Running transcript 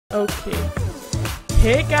Okay.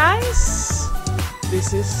 Hey guys!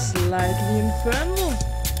 This is Slightly Infernal.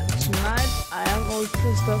 Tonight I am all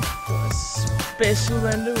dressed up for a special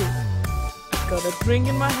rendezvous. I've got a drink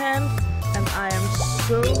in my hand and I am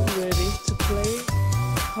so ready to play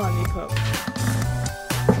Huniepop.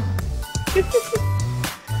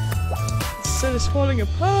 The set is falling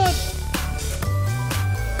apart.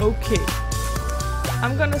 Okay.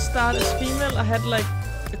 I'm gonna start as female. I had like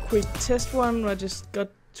a quick test one where I just got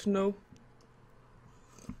to know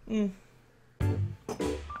the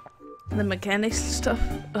mechanics and stuff.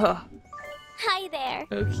 Oh. Hi there.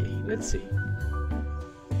 Okay, let's see.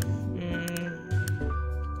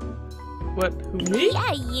 What? Who, me?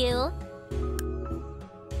 Yeah, you.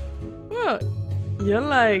 Well, you're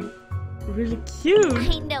like really cute.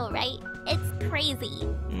 I know, right? It's crazy.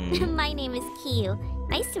 My name is Kiyu.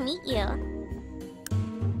 Nice to meet you.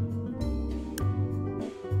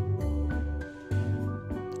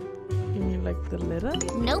 You mean like the letter?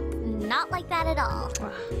 Nope, not like that at all.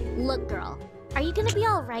 Look, girl, are you gonna be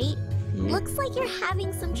alright? Yeah. Looks like you're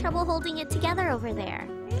having some trouble holding it together over there.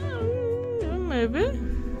 Maybe.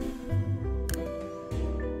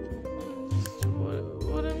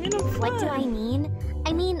 What I mean, I'm fine. What do I mean?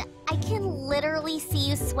 I mean, I can literally see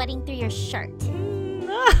you sweating through your shirt.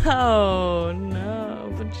 No,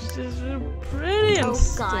 but you're just real pretty and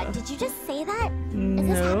stuff. God, did you just say that? No. Is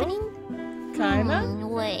this happening? Kinda.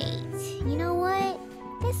 Wait, you know what?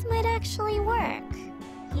 This might actually work.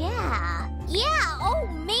 Yeah, oh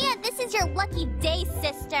man, this is your lucky day,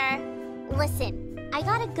 sister. Listen, I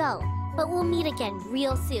gotta go, but we'll meet again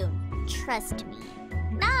real soon. Trust me.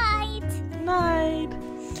 Night!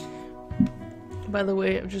 By the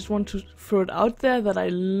way, I just want to throw it out there that I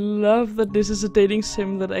love that this is a dating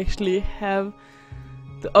sim that actually have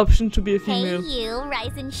the option to be a female. Hey you,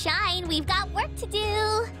 rise and shine, we've got work to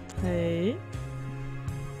do. Hey.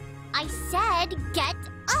 I said get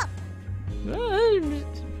up. I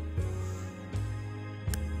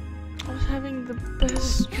was having the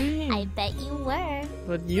best dream. I bet you were.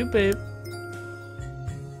 But you, babe.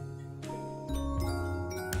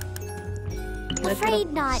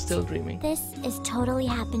 Afraid not. Still dreaming. This is totally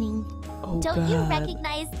happening. Oh, Don't God. you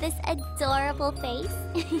recognize this adorable face?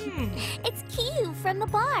 It's Kiyu from the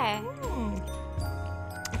bar.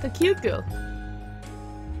 The cute girl.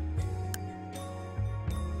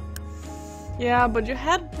 Yeah, but you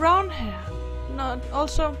had brown hair.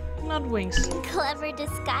 Not wings. Clever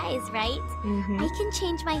disguise, right? I can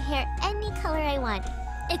change my hair any color I want.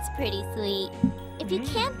 It's pretty sweet. If you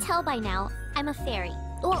can't tell by now, I'm a fairy.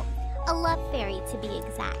 Well, a love fairy to be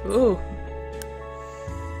exact. Oh.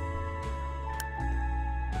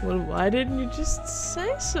 Well, why didn't you just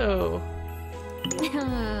say so?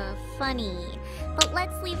 Funny. But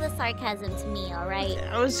let's leave the sarcasm to me, alright?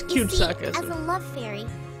 That was cute you see, sarcasm. As a love fairy,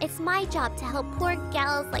 it's my job to help poor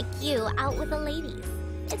gals like you out with the ladies.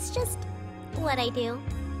 It's just what I do.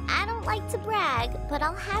 I don't like to brag, but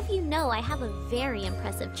I'll have you know I have a very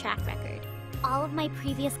impressive track record. All of my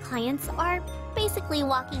previous clients are basically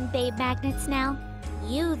walking babe magnets now.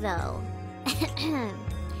 You, though.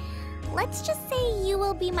 Let's just say you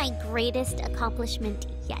will be my greatest accomplishment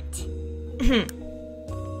yet.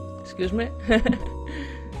 Excuse me?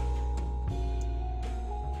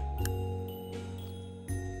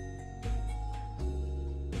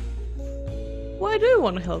 Why do you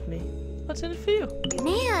want to help me? What's in it for you?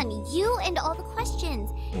 Man, you and all the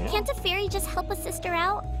questions. Yeah. Can't a fairy just help a sister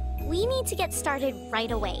out? We need to get started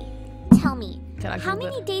right away. Tell me, how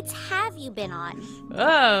many dates have you been on?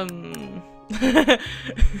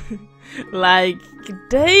 Like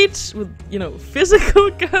dates with, physical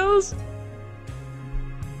girls?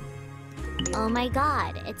 Oh my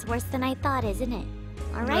god, it's worse than I thought, isn't it?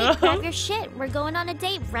 Alright, grab your shit. We're going on a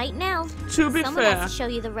date right now. To be Someone fair, has to show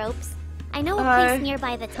you the ropes. I know a place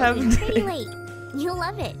nearby that's open pretty late. You'll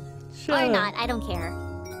love it. Sure. Or not, I don't care.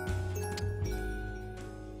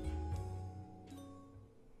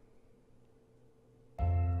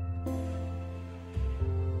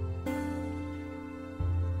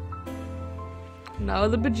 Now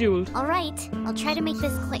the bejeweled. Alright, I'll try to make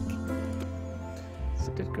this quick.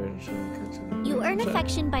 You earn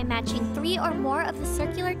affection by matching 3 or more of the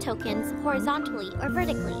circular tokens horizontally or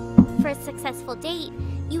vertically. For a successful date,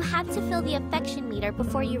 you have to fill the affection meter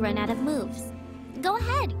before you run out of moves. Go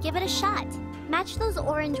ahead, give it a shot. Match those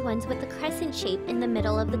orange ones with the crescent shape in the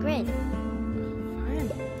middle of the grid.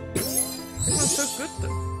 Fine. This one's so good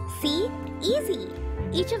though. See? Easy!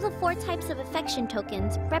 Each of the 4 types of affection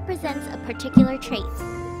tokens represents a particular trait.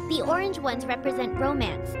 The orange ones represent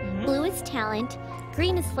romance, blue is talent,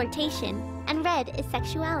 green is flirtation, and red is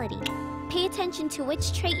sexuality. Pay attention to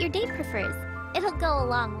which trait your date prefers. It'll go a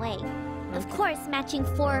long way. Of course, matching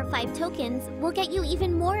 4 or 5 tokens will get you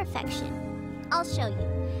even more affection. I'll show you.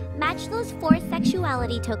 Match those 4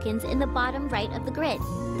 sexuality tokens in the bottom right of the grid,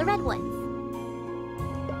 the red ones.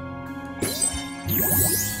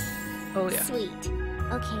 Oh yeah. Sweet.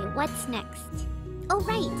 Okay, what's next? Oh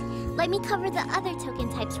right, let me cover the other token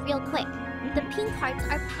types real quick. The pink hearts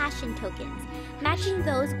are passion tokens. Matching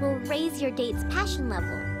those will raise your date's passion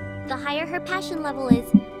level. The higher her passion level is,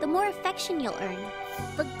 the more affection you'll earn.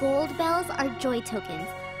 The gold bells are joy tokens.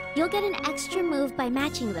 You'll get an extra move by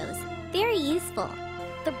matching those. Very useful.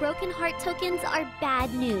 The broken heart tokens are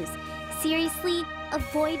bad news. Seriously,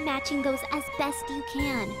 avoid matching those as best you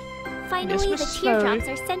can. Finally, Yes, the Mrs. teardrops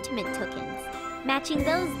are sentiment tokens. Matching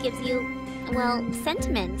those gives you, well,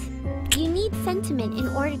 sentiment. You need sentiment in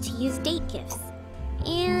order to use date gifts.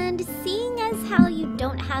 And seeing as how you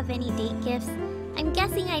don't have any date gifts, I'm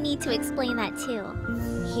guessing I need to explain that too.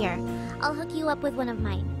 Here, I'll hook you up with one of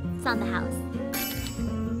mine. It's on the house.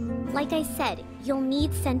 Like I said, you'll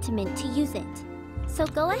need sentiment to use it. So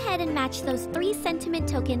go ahead and match those 3 sentiment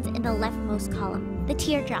tokens in the leftmost column, the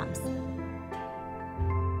teardrops.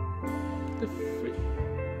 The free...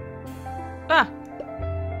 Ah!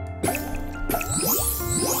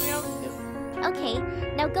 Okay,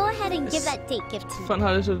 now go ahead and give that date gift to me. Fun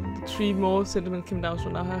how there's 3 more sentiment came down, so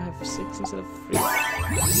now I have 6 instead of 3.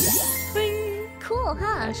 Bing! Cool,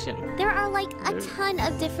 huh? Passion. There are like a ton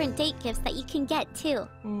of different date gifts that you can get too.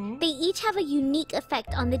 They each have a unique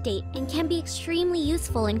effect on the date and can be extremely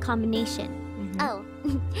useful in combination. Oh,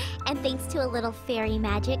 and thanks to a little fairy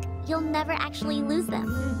magic, you'll never actually lose them.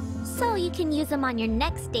 So you can use them on your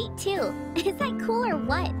next date too. Is that cool or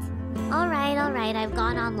what? Alright, I've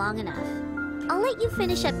gone on long enough. I'll let you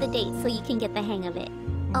finish up the date so you can get the hang of it.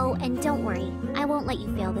 Oh, and don't worry, I won't let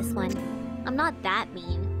you fail this one. I'm not that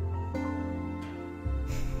mean.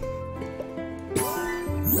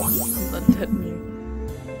 I'm not that mean.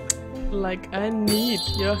 Like, I need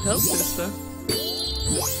your help, sister.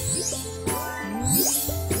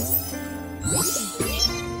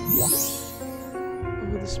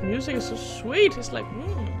 Oh, this music is so sweet. It's like,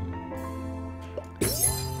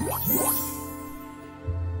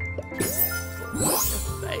 Your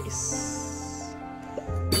face.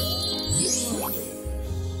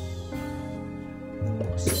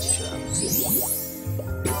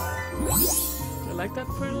 You like that,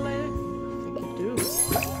 pretty lady? I think you do.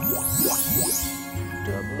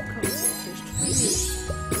 Double combination just for you.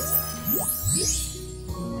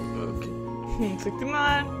 Okay.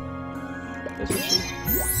 69. Das wird gut.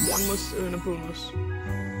 Man muss eine Bonus.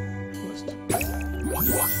 Must.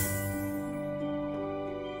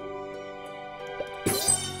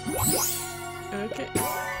 Okay.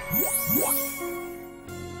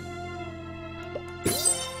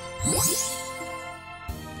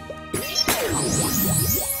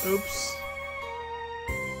 Oops.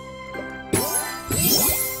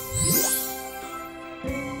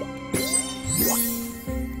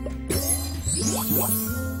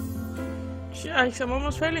 Yikes, I'm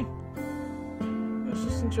almost failing. I was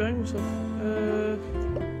just enjoying myself.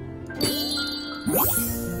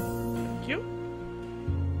 Thank you.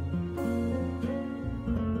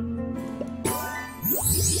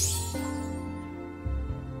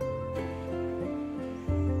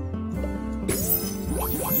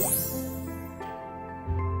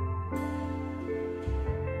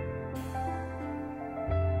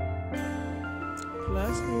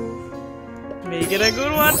 Last move. Make it a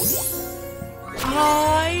good one.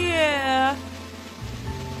 Oh yeah.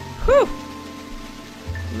 Whew.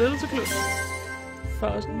 Little too close.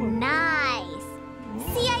 1,000 more. Nice.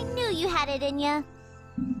 See, I knew you had it in ya.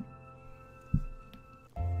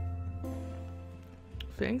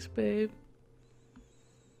 Thanks, babe.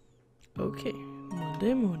 Okay,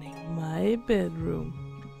 Monday morning, my bedroom.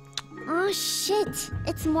 Oh shit,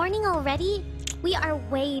 it's morning already? We are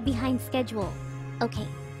way behind schedule. Okay,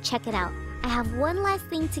 check it out. I have one last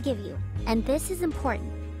thing to give you, and this is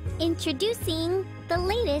important. Introducing the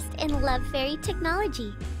latest in Love Fairy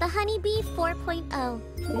technology, the Honeybee 4.0.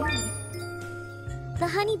 The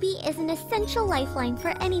Honeybee is an essential lifeline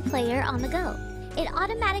for any player on the go. It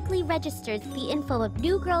automatically registers the info of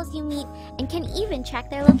new girls you meet and can even track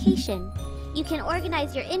their location. You can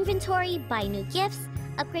organize your inventory, buy new gifts,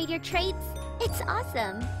 upgrade your traits. It's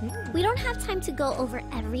awesome. We don't have time to go over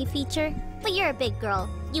every feature, but you're a big girl.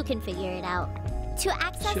 You can figure it out. To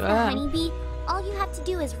access the Honeybee, all you have to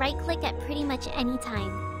do is right-click at pretty much any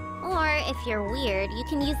time. Or if you're weird, you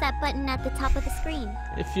can use that button at the top of the screen.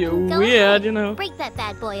 If you're Go weird, ahead, you know. break that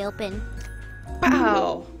bad boy open.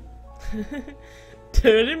 Wow.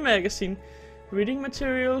 Dirty magazine. Reading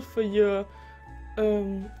material for your,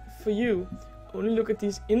 for you. Only look at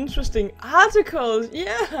these interesting articles.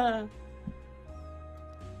 Yeah.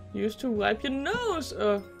 Used to wipe your nose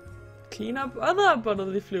or clean up other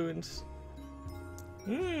bodily fluids.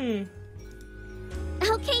 Okay,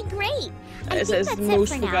 great. I As think that's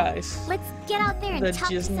most it for for now. guys. Let's get out there and That talk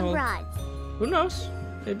to just some know. broads. Who knows?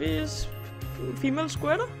 Maybe it's female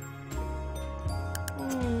squirter?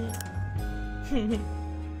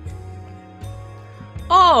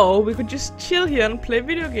 Oh, we could just chill here and play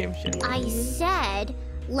video games. You know? I said,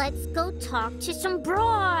 let's go talk to some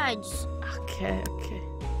broads. Okay.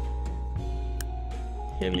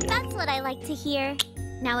 Hell yeah. That's what I like to hear.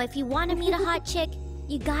 Now, if you want to meet a hot chick,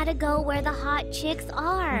 you gotta go where the hot chicks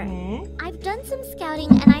are. I've done some scouting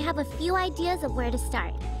and I have a few ideas of where to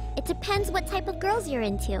start. It depends what type of girls you're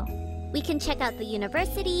into. We can check out the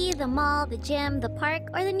university, the mall, the gym, the park,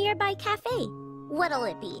 or the nearby cafe. What'll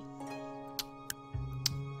it be?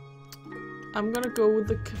 I'm gonna go with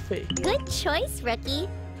the cafe. Good choice, rookie.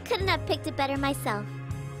 Couldn't have picked it better myself.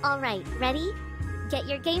 Alright, ready? Get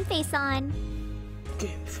your game face on.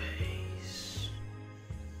 Game face.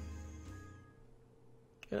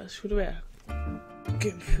 Ja, skulle det være.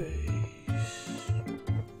 Game face.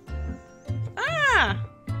 Ah!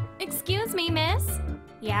 Excuse me, miss?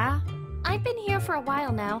 Yeah? I've been here for a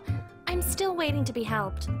while now. I'm still waiting to be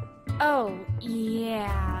helped. Oh,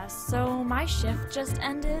 yeah. So my shift just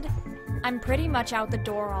ended. I'm pretty much out the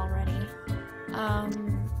door already.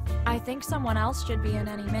 I think someone else should be in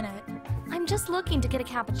any minute. I'm just looking to get a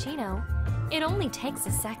cappuccino. It only takes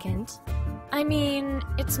a second. I mean,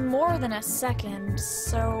 it's more than a second,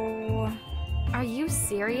 so... Are you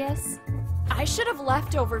serious? I should have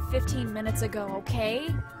left over 15 minutes ago, okay?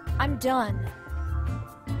 I'm done.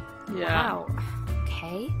 Yeah. Wow.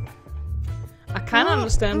 Okay. I kind of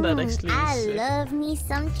understand that actually. I It's, love me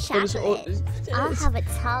some but it's all- chocolate. I'll have a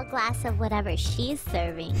tall glass of whatever she's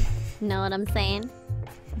serving. Know what I'm saying?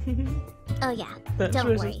 Oh yeah, That's don't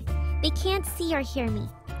racist. worry. They can't see or hear me.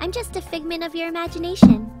 I'm just a figment of your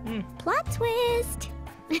imagination. Plot twist!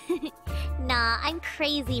 Nah, I'm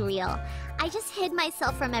crazy real. I just hid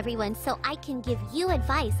myself from everyone so I can give you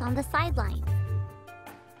advice on the sideline.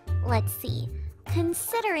 Let's see.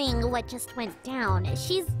 Considering what just went down,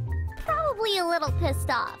 she's probably a little pissed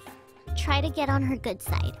off. Try to get on her good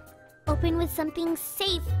side. Open with something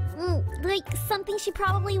safe, like something she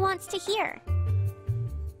probably wants to hear.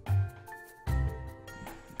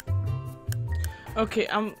 Okay,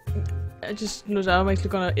 I just know that I'm actually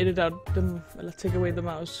gonna edit out them, or take away the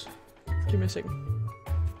mouse. Give me a second.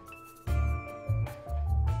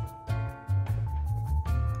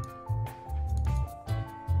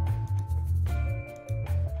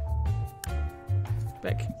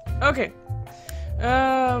 Back. Okay.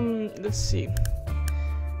 Let's see.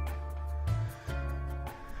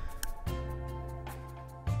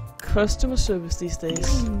 Customer service these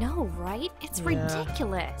days. I know, right? It's Yeah.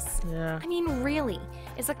 ridiculous. Yeah. I mean, really,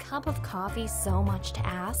 is a cup of coffee so much to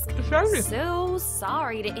ask? Exactly. So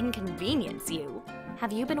sorry to inconvenience you.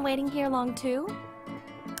 Have you been waiting here long too?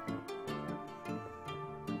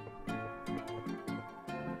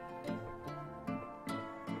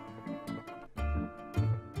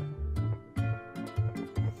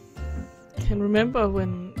 Can remember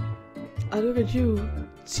when I look at you,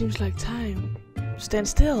 it seems like time stand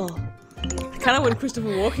still. Kind of when Christopher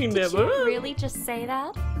Walken there, Did you but really just say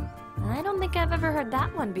that? I don't think I've ever heard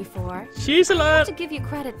that one before. she's a I have lot. to give you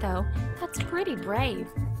credit though. That's pretty brave.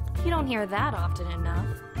 You don't hear that often enough.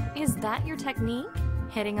 Is that your technique?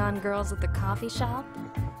 Hitting on girls at the coffee shop?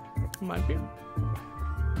 Might be.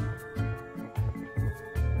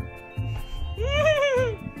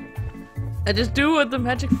 I just do what the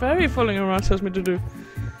magic fairy following around tells me to do.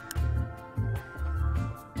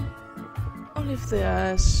 Only if they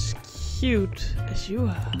are as cute as you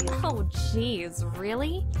are. Oh jeez,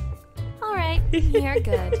 really? Alright, you're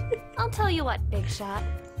good. I'll tell you what, Big Shot.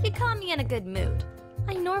 You caught me in a good mood.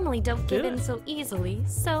 I normally don't give in so easily,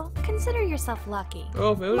 so consider yourself lucky.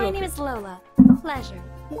 Oh, very My lucky. name is Lola. Pleasure.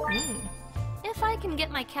 If I can get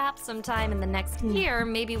my cap sometime in the next year,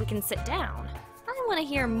 maybe we can sit down. I want to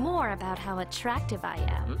hear more about how attractive I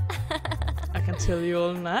am. I can tell you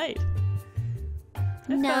all night.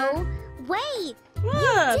 No, wait!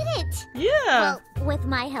 What? You did it! Yeah. Well, with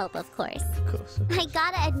my help, of course. Of course. I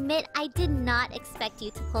gotta admit, I did not expect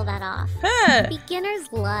you to pull that off. Hey!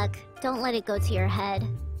 Beginner's luck. Don't let it go to your head.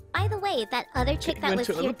 By the way, that other chick that went was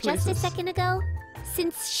to here other just a places. second ago,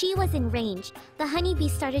 since she was in range, the honeybee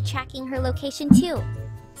started tracking her location too.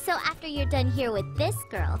 So after you're done here with this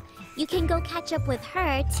girl, you can go catch up with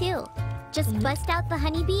her too. Just bust out the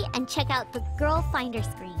honeybee and check out the girl finder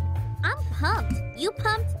screen. I'm pumped. You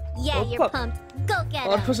pumped? Yeah, Oh, you're pumped. Go get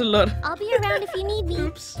Oh, that him. was a lot. I'll be around if you need me.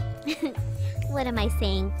 Oops. What am I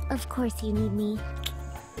saying? Of course you need me.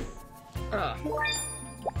 Ah.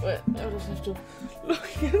 Wait, I just have to look.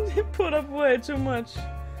 They put up way too much.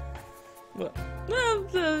 What?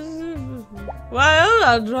 Why am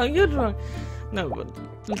I drunk? You're drunk. No, but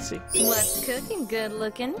let's see. What's cooking, good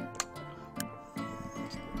looking?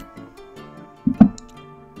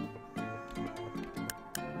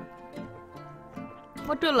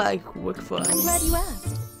 What do you like work for? I'm glad you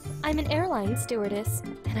asked. I'm an airline stewardess,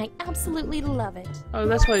 and I absolutely love it. Oh,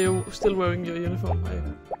 that's why you're still wearing your uniform. I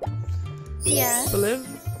Yeah. believe.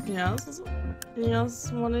 Yes.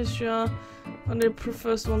 Yes. One is your. One you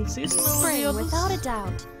prefer one season over the Spring, others? without a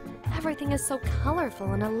doubt. Everything is so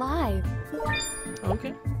colorful and alive.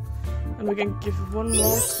 Okay. And we can give one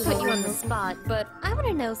more to Put you on the the spot, but I want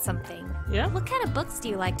to know something. Yeah? What kind of books do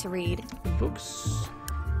you like to read? Books.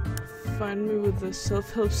 Find me with the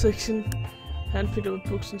self-help section. Handpicked up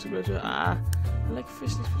books into graduate. Ah, I like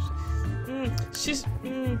business.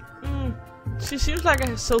 She seems like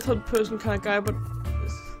a self-help person kind of guy, but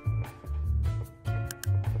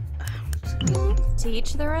To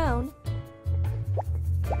each their own.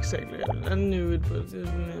 exactly. I knew it, but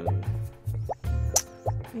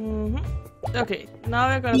okay, now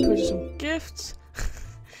we're gonna purchase some gifts.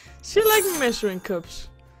 She likes measuring cups.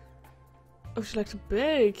 Oh, she likes to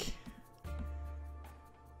bake.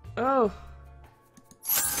 Oh.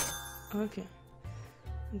 Okay.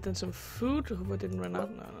 And then some food. I hope I didn't run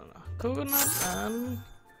out. No. Coconut and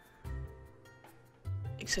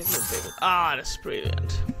exactly a bagel. Ah, that's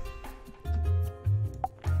brilliant.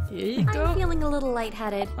 Here you go. I'm feeling a little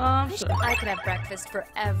lightheaded. I'm Wish sorry. I could have breakfast for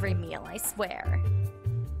every meal, I swear.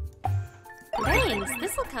 Thanks,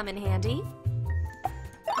 this'll come in handy.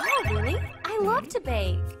 Oh, really? I love to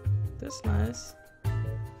bake. That's nice.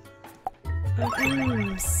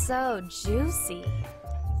 So juicy.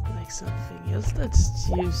 Like something else that's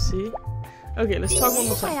juicy. Okay, let's talk one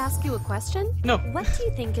more If I time. ask you a question, No. what do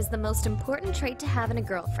you think is the most important trait to have in a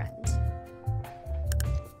girlfriend?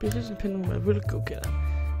 Bitches and pin woman, a real go-getter.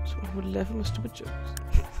 Someone who would laugh at my stupid jokes.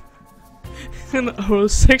 And oral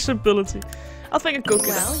sex ability. I'll think a go-getter.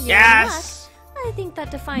 Well, you're Yes! I think that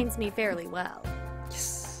defines me fairly well.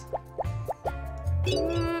 Yes!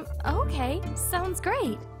 Okay, sounds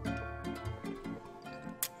great.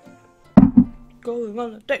 Going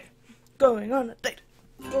on a date. Going on a date.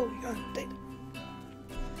 Going on a date.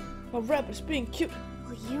 My rabbit's being cute.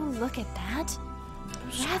 Will you look at that?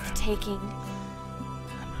 Breathtaking.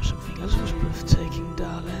 I know something else was breathtaking,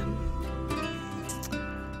 darling.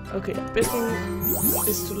 Okay, best thing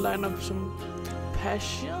is to line up some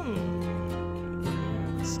passion.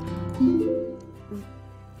 Yes.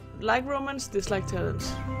 Like romance, dislike talent.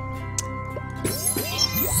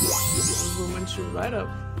 Romance should right up.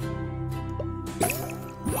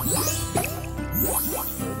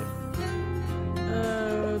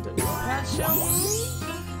 Then passion,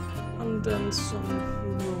 and then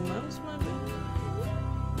some romance, maybe.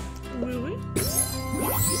 Really?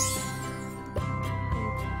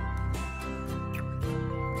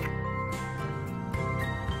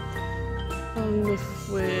 And if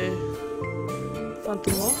we found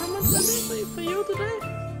some more romance for you today,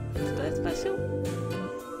 today's special.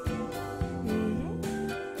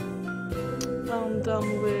 And then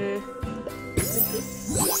we take this.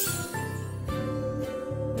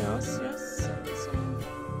 Yes. Some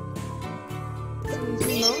notes.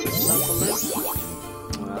 Yes,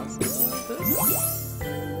 something like this.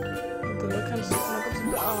 And then we can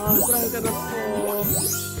what I got for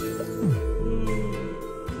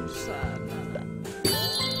sad.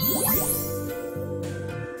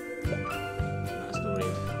 Nice to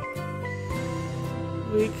read.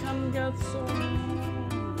 We can get some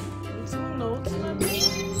notes maybe.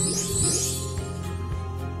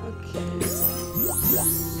 Okay.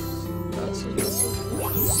 That's a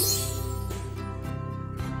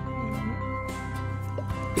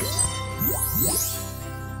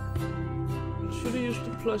should have used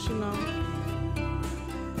the plushie now.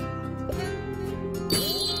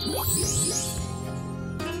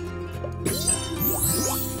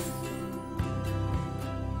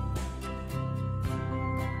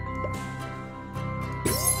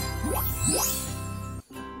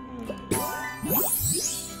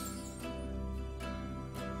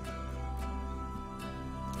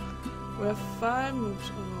 We have 5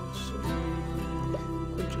 moves. Oh, so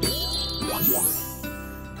could just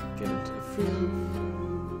get it a free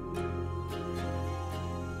move.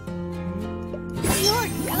 You're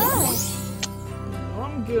good.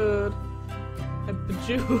 I'm good. At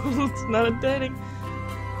Bejeweled, not at dating.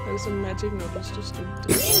 That is a magic note. Let's just do it.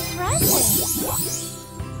 Impressive!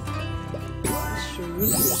 So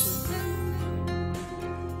really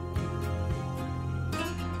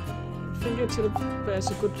Fingertip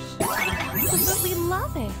is a good. I absolutely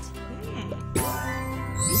love it.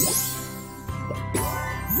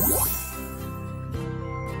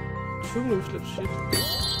 Two moves, let's shit.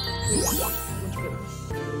 Much better.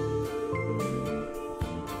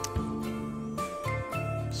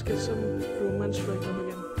 Let's get some romance right up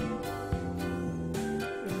again.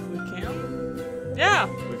 If we can. Yeah!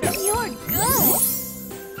 We can. You're good!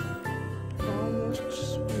 Almost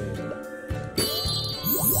made it.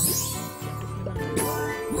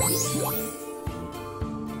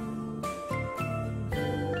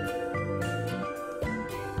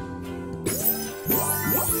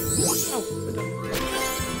 Oh, we're done.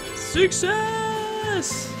 Success!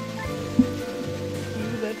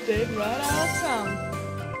 That date right out of town.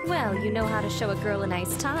 Well, you know how to show a girl a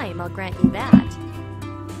nice time, I'll grant you that.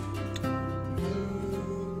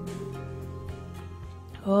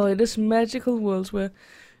 Oh, it is magical worlds where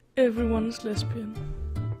everyone is lesbian.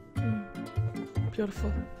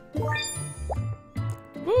 Beautiful.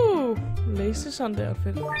 Woo! Laces on the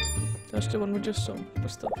outfit. That's the one we just saw.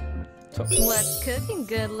 But still. So. What's cooking,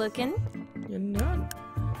 good looking? You're not.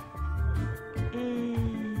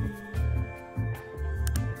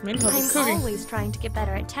 I'm always trying to get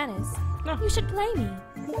better at tennis. No. You should play me.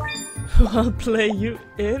 I'll play you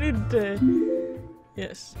any day.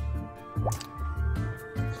 Yes.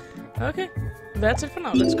 Okay, that's it for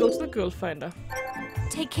now. Let's go to the girl finder.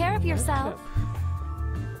 Take care of yourself.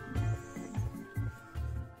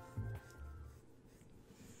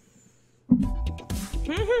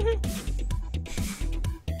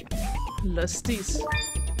 Lusties.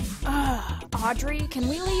 Audrey, can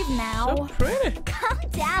we leave now? So pretty. Calm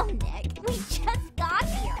down, Nick. We just got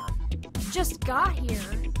here. Just got here.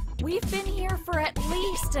 We've been here for at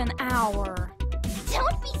least an hour.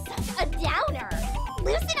 Don't be such a downer.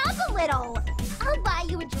 Loosen up a little. I'll buy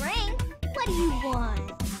you a drink. What do you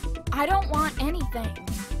want? I don't want anything.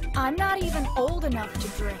 I'm not even old enough to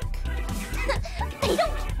drink. They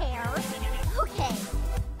don't care. Okay.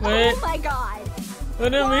 Wait. Oh my god. What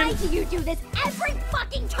do you Why mean? do you do this every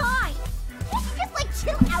fucking time? Can't you just, like,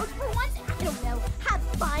 chill out for once? I don't know. Have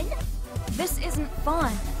fun? This isn't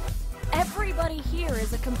fun. Everybody here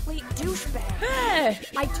is a complete douchebag. Hey!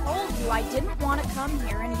 I told you I didn't want to come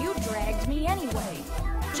here and you dragged me anyway.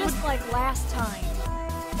 Just like last time.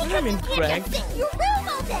 What do you mean You drag? can't just sit in your room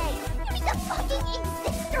all day. You need to fucking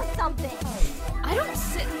exist or something. I don't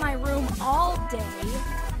sit in my room all day.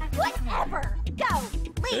 Whatever. Go.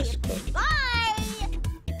 Leave. Bye.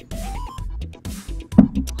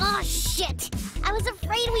 Oh, shit. I was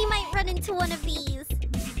afraid we might run into one of these.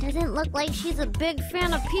 Doesn't look like she's a big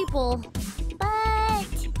fan of people. But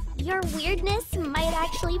your weirdness might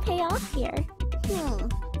actually pay off here.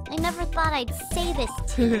 I never thought I'd say this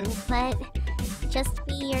to you, but just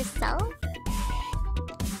be yourself?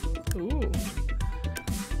 Ooh.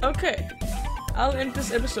 Okay. I'll end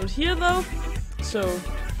this episode here though. So,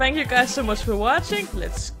 thank you guys so much for watching.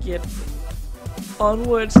 Let's get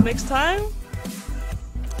onwards next time.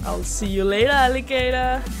 I'll see you later,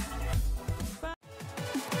 alligator.